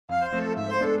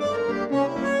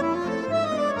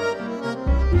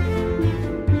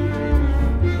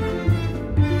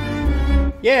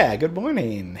Yeah, good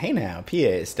morning. Hey now,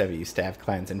 PASW staff,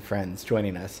 clients, and friends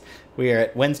joining us. We are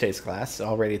at Wednesday's class.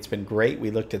 Already it's been great. We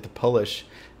looked at the Polish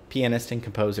pianist and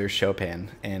composer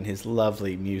Chopin and his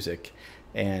lovely music.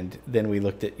 And then we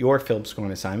looked at your film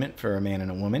scoring assignment for A Man and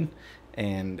a Woman.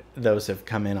 And those have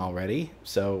come in already.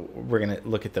 So we're going to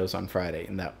look at those on Friday.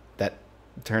 And that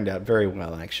turned out very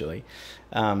well, actually.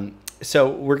 So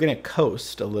we're going to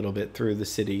coast a little bit through the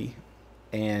city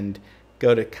and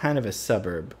go to kind of a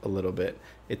suburb a little bit.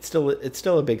 It's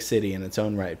still a big city in its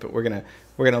own right, but we're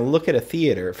gonna look at a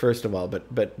theater first of all.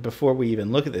 But before we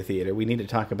even look at the theater, we need to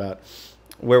talk about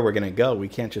where we're gonna go. We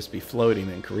can't just be floating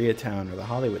in Koreatown or the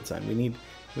Hollywood sign.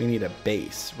 We need a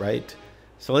base, right?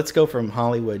 So let's go from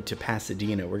Hollywood to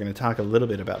Pasadena. We're gonna talk a little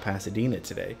bit about Pasadena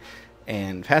today,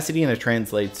 and Pasadena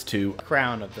translates to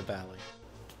crown of the valley.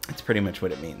 That's pretty much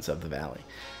what it means, of the valley.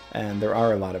 And there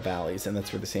are a lot of valleys, and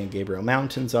that's where the San Gabriel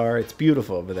Mountains are. It's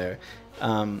beautiful over there.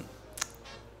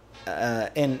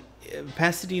 And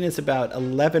Pasadena is about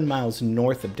 11 miles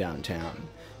north of downtown.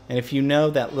 And if you know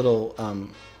that little,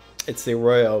 it's the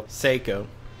Arroyo Seco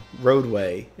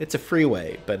roadway. It's a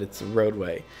freeway, but it's a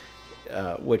roadway,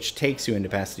 which takes you into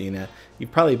Pasadena.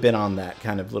 You've probably been on that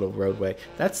kind of little roadway.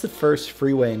 That's the first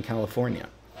freeway in California.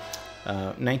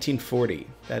 1940,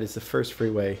 that is the first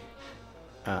freeway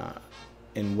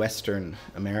in Western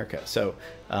America. So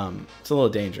it's a little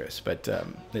dangerous, but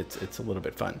it's a little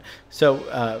bit fun.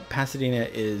 So Pasadena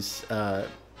is,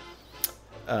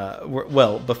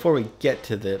 well, before we get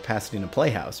to the Pasadena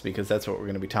Playhouse, because that's what we're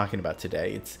going to be talking about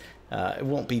today, it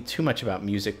won't be too much about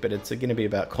music, but it's going to be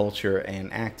about culture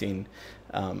and acting.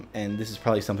 And this is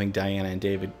probably something Diana and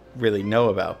David really know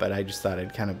about, but I just thought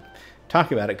I'd kind of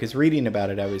talk about it, because reading about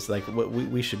it, I was like,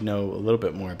 we should know a little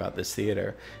bit more about this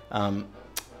theater.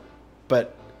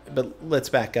 But let's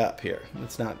back up here.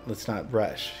 Let's not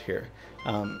rush here.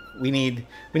 We need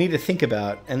to think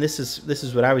about, and this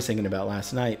is what I was thinking about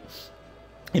last night.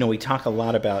 You know, we talk a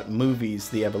lot about movies,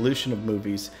 the evolution of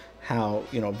movies, how,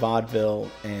 you know, vaudeville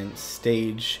and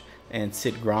stage, and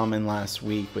Sid Grauman last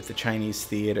week with the Chinese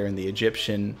theater and the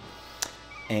Egyptian,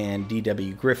 and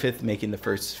D.W. Griffith making the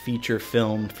first feature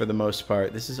film for the most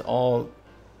part. This is all,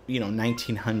 you know,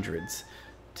 1900s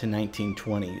to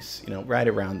 1920s, you know, right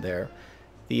around there.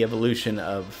 The evolution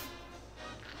of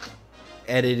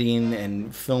editing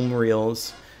and film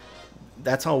reels,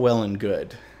 that's all well and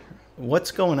good.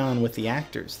 What's going on with the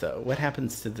actors, though? What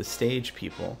happens to the stage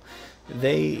people?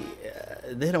 They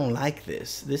don't like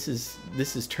this. This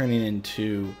is turning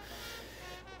into,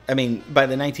 I mean, by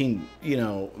the mid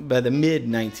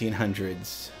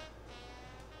 1900s,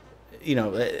 you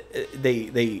know,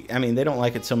 I mean, they don't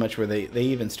like it so much where they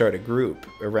even start a group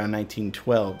around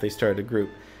 1912. They started a group,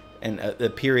 and the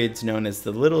period's known as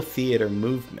the Little Theater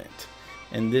Movement.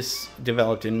 And this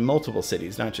developed in multiple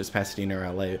cities, not just Pasadena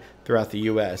or LA, throughout the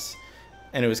U.S.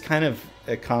 And it was kind of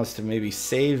a cause to maybe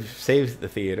save the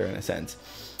theater in a sense.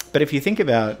 But if you think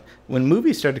about when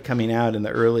movies started coming out in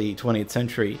the early 20th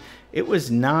century, it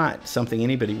was not something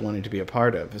anybody wanted to be a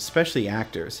part of, especially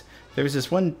actors. There was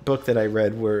this one book that I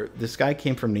read where this guy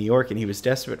came from New York and he was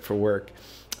desperate for work.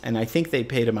 And I think they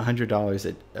paid him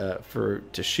 $100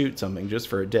 to shoot something just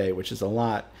for a day, which is a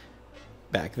lot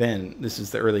back then. This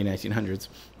is the early 1900s.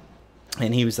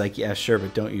 And he was like, yeah, sure,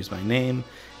 but don't use my name.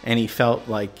 And he felt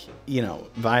like, you know,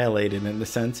 violated in the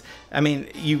sense. I mean,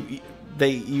 you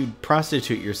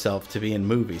prostitute yourself to be in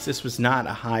movies. This was not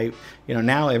a high, you know,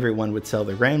 now everyone would sell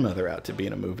their grandmother out to be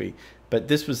in a movie. But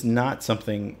this was not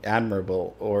something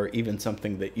admirable or even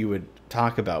something that you would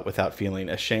talk about without feeling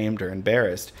ashamed or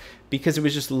embarrassed, because it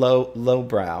was just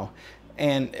lowbrow.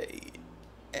 And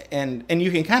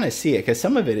you can kind of see it, because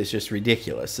some of it is just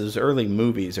ridiculous. Those early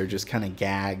movies are just kind of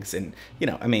gags, and, you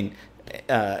know, I mean,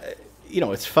 you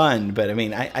know, it's fun, but I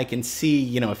mean, I can see,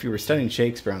 you know, if you were studying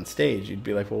Shakespeare on stage, you'd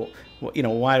be like, well, you know,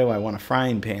 why do I want a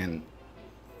frying pan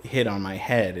hit on my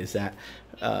head? Is that,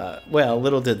 well,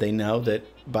 little did they know that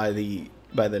by the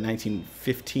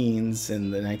 1915s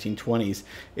and the 1920s,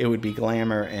 it would be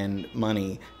glamour and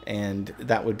money, and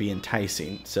that would be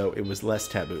enticing. So it was less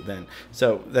taboo then.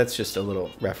 So that's just a little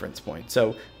reference point.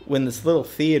 So when this little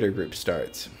theater group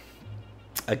starts,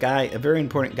 a very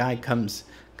important guy comes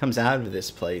out of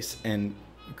this place and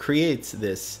creates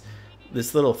this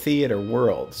little theater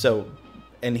world. So,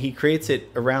 and he creates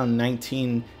it around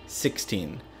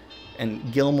 1916.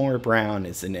 And Gilmore Brown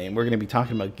is the name. We're going to be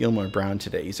talking about Gilmore Brown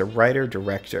today. He's a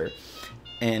writer-director,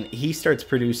 and he starts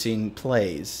producing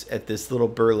plays at this little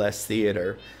burlesque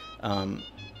theater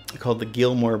called the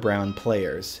Gilmore Brown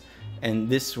Players. And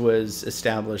this was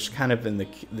established kind of in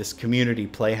this community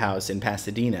playhouse in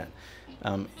Pasadena.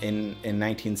 in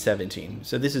 1917.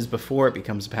 So this is before it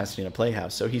becomes a Pasadena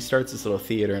Playhouse. So he starts this little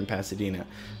theater in Pasadena,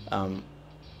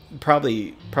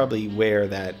 probably where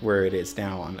it is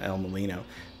now on El Molino.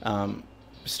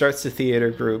 Starts the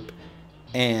theater group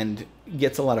and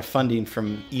gets a lot of funding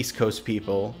from East Coast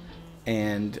people,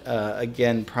 and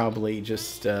again probably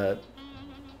just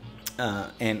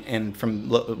and from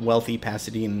wealthy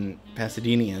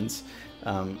Pasadenians,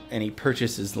 and he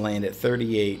purchases land at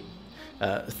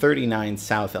 39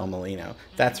 South El Molino.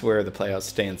 That's where the Playhouse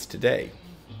stands today.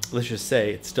 Let's just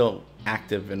say it's still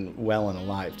active and well and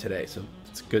alive today. So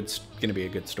it's going to be a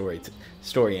good story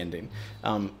ending.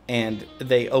 And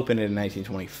they opened it in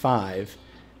 1925.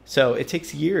 So it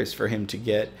takes years for him to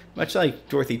get, much like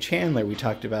Dorothy Chandler we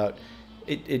talked about,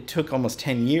 it took almost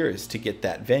 10 years to get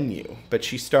that venue, but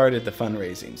she started the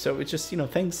fundraising. So it just,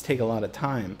 things take a lot of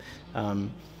time.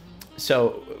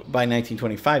 So by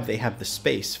 1925, they have the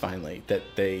space finally that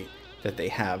they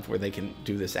have where they can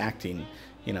do this acting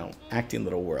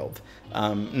little world.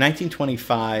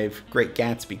 1925, Great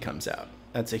Gatsby comes out.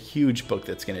 That's a huge book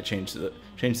that's going to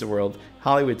change the world.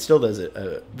 Hollywood still does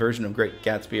a version of Great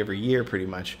Gatsby every year, pretty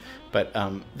much, but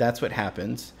that's what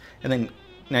happens. And then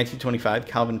 1925,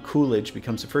 Calvin Coolidge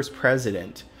becomes the first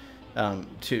president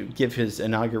to give his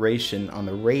inauguration on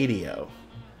the radio.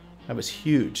 That was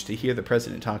huge to hear the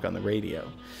president talk on the radio.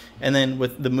 And then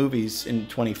with the movies in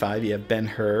 25, you have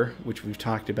Ben-Hur, which we've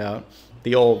talked about,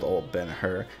 the old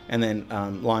Ben-Hur, and then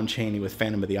Lon Chaney with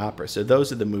Phantom of the Opera. So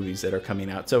those are the movies that are coming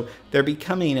out. So they're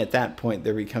becoming, at that point,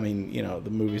 the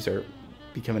movies are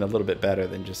becoming a little bit better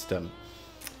than just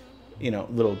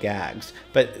little gags.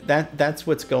 But that's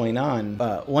what's going on.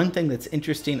 One thing that's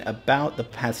interesting about the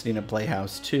Pasadena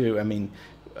Playhouse too,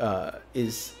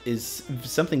 is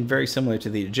something very similar to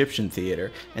the Egyptian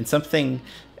theater, and something,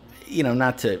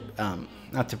 not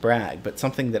to brag, but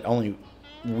something that only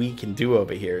we can do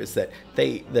over here, is that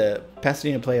the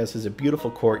Pasadena Playhouse has a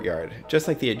beautiful courtyard, just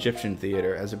like the Egyptian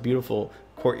theater has a beautiful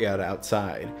courtyard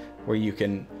outside where you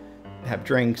can have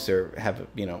drinks or have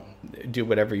do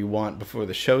whatever you want before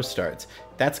the show starts.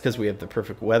 That's because we have the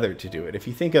perfect weather to do it. If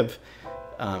you think of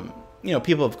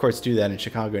people of course do that in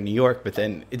Chicago and New York, but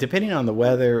then depending on the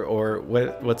weather or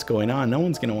what's going on, no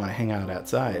one's going to want to hang out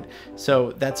outside.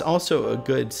 So that's also a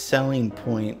good selling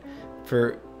point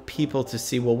for people to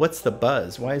see, well, what's the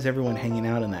buzz? Why is everyone hanging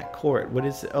out in that court? What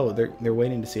is it? Oh, they're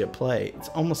waiting to see a play. It's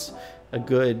almost a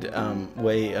good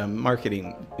way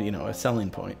marketing, a selling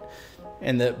point.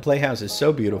 And the Playhouse is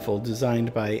so beautiful,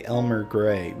 designed by Elmer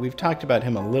Gray. We've talked about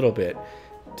him a little bit.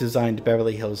 Designed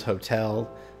Beverly Hills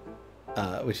Hotel,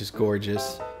 which is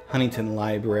gorgeous, Huntington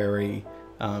Library,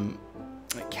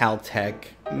 Caltech,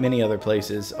 many other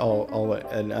places,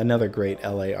 another great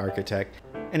LA architect.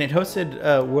 And it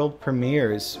hosted world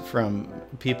premieres from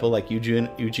people like Eugene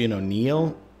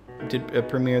O'Neill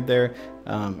premiered there,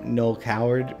 Noel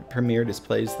Coward premiered his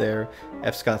plays there,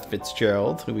 F. Scott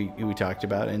Fitzgerald, who we talked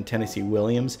about, and Tennessee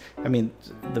Williams.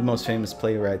 The most famous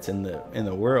playwrights in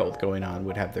the world going on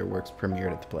would have their works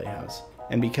premiered at the Playhouse.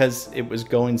 And because it was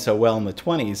going so well in the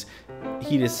 20s,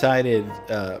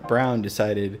 Brown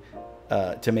decided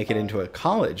to make it into a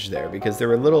college there, because there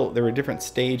were different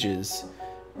stages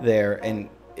there, and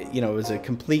it was a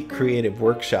complete creative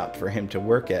workshop for him to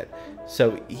work at.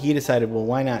 So he decided, well,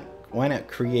 why not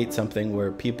create something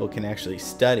where people can actually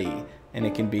study and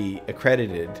it can be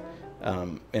accredited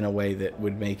in a way that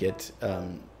would make it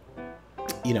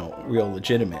real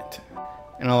legitimate.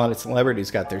 And a lot of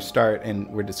celebrities got their start and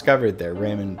were discovered there.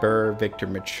 Raymond Burr, Victor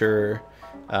Mature,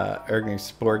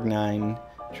 Ernest Borgnine,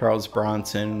 Charles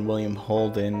Bronson, William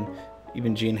Holden,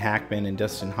 even Gene Hackman and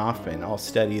Dustin Hoffman all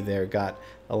studied there, got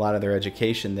a lot of their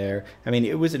education there.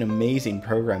 It was an amazing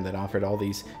program that offered all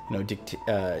these,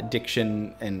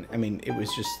 diction, and it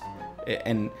was just,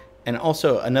 and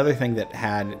also another thing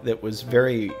that was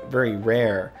very, very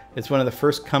rare. It's one of the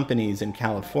first companies in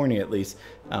California, at least,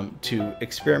 to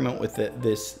experiment with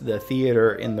the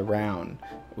theater in the round.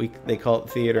 They call it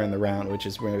theater in the round, which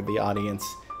is where the audience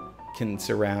can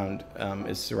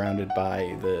is surrounded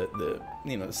by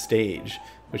the stage,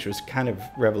 which was kind of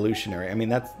revolutionary.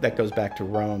 That goes back to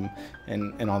Rome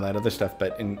and all that other stuff,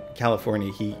 but in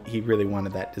California he really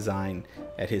wanted that design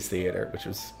at his theater, which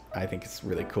was, I think, it's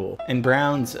really cool. And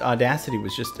Brown's audacity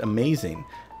was just amazing.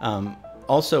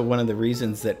 Also, one of the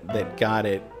reasons that got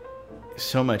it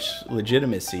so much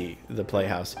legitimacy, the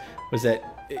Playhouse, was that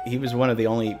he was one of the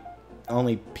only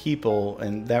people,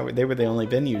 and they were the only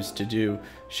venues to do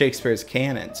Shakespeare's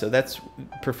canon. So that's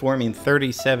performing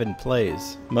 37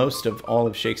 plays. Most of all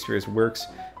of Shakespeare's works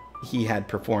he had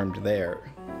performed there.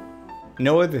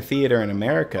 No other theater in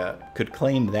America could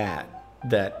claim that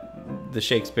the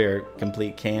Shakespeare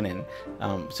complete canon.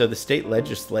 So the state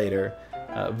legislature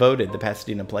voted the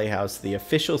Pasadena Playhouse the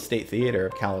official state theater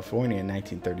of California in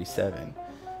 1937.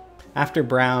 After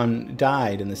Brown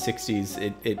died in the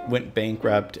 60s, it went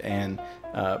bankrupt,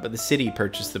 but the city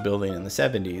purchased the building in the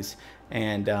 70s,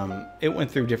 and it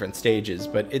went through different stages.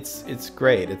 But it's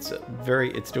great.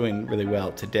 It's doing really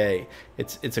well today.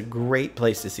 It's a great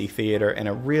place to see theater, and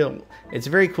it's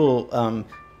very cool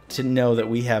to know that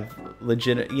we have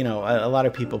legit. A lot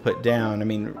of people put down, I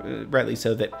mean, rightly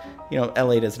so, that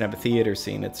LA doesn't have a theater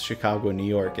scene. It's Chicago and New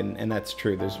York, and that's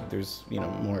true. There's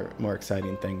more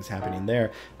exciting things happening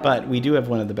there. But we do have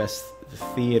one of the best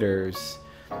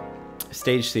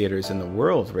stage theaters in the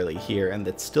world, really, here, and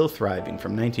that's still thriving,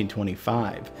 from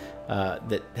 1925,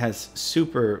 that has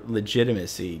super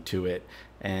legitimacy to it,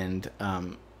 and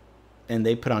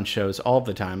they put on shows all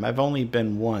the time. I've only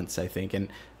been once, I think, and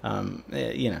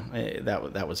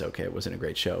that was okay. It wasn't a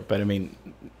great show, but I mean,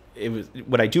 it was.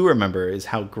 What I do remember is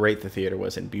how great the theater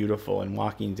was, and beautiful, and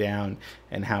walking down,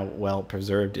 and how well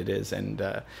preserved it is. And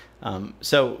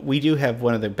so we do have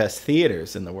one of the best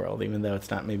theaters in the world, even though it's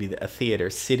not maybe a theater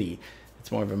city.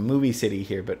 It's more of a movie city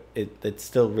here, but it's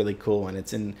still really cool, and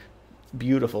it's in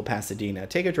beautiful Pasadena.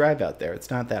 Take a drive out there. It's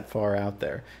not that far out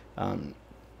there.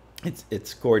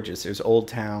 It's gorgeous. There's Old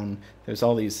Town. There's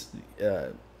all these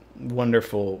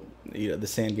wonderful, the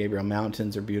San Gabriel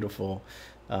Mountains are beautiful.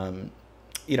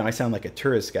 I sound like a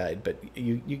tourist guide, but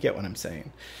you get what I'm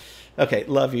saying. Okay,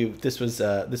 love you. This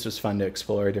was fun to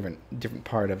explore a different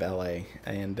part of LA,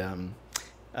 and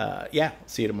yeah,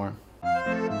 see you tomorrow.